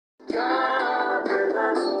God with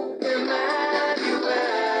us, Emmanuel,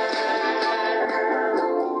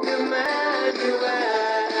 Emmanuel.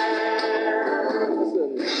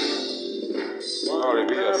 Lord,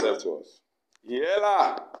 reveal yourself to us. Yela!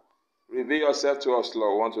 Reveal yourself to us,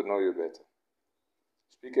 Lord. We want to know you better.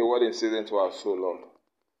 Speak a word in season to our soul, Lord.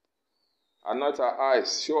 Anoint our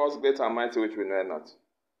eyes. Show us great and mighty which we know not.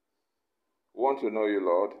 We want to know you,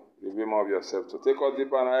 Lord. Reveal more of yourself to take us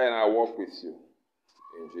deeper and higher in our walk with you.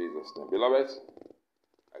 In Jesus' name. Beloved,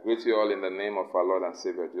 I greet you all in the name of our Lord and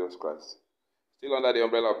Savior, Jesus Christ. Still under the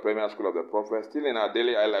umbrella of Premier School of the Prophet. Still in our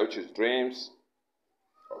daily life, which is dreams,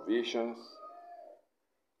 or visions,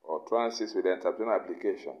 or trances with entrepreneurial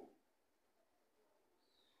application.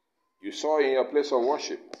 You saw in your place of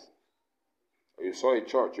worship, or you saw a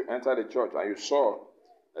church, you entered the church, and you saw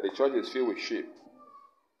that the church is filled with sheep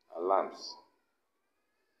and lambs.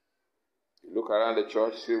 You look around the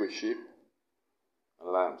church filled with sheep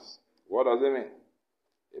and lambs. What does it mean?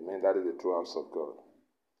 It means that is the true house of God.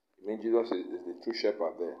 It means Jesus is the true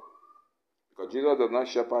shepherd there. Because Jesus does not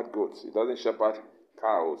shepherd goats. He doesn't shepherd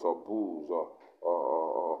cows or bulls or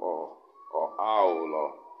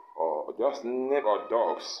owl or just name or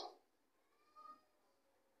dogs.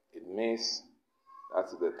 It means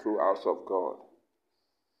that's the true house of God.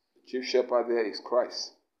 The chief shepherd there is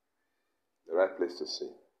Christ. The right place to see.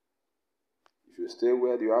 If you stay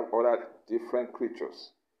where you have other different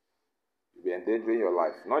creatures, you'll be endangering your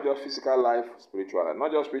life. Not just physical life, spiritual life.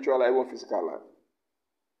 Not just spiritual life, even physical life.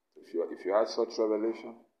 If you had such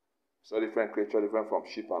revelation, so different creature, different from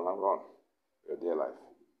sheep and lamb, run your dear life.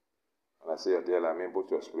 When I say your dear life, I mean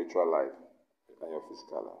both your spiritual life and your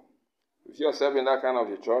physical life. If you see yourself in that kind of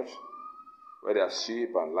a church, where there are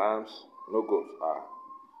sheep and lambs, no goats,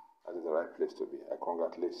 that is the right place to be. I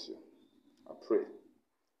congratulate you. I pray.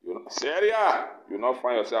 You will not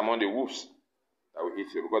find yourself among the wolves that will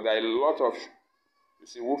eat you. Because there are a lot of, you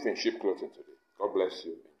see, wolf in sheep clothing today. God bless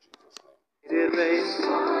you in Jesus' name.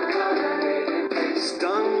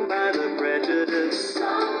 Stung by the prejudice,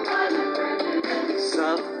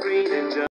 suffering and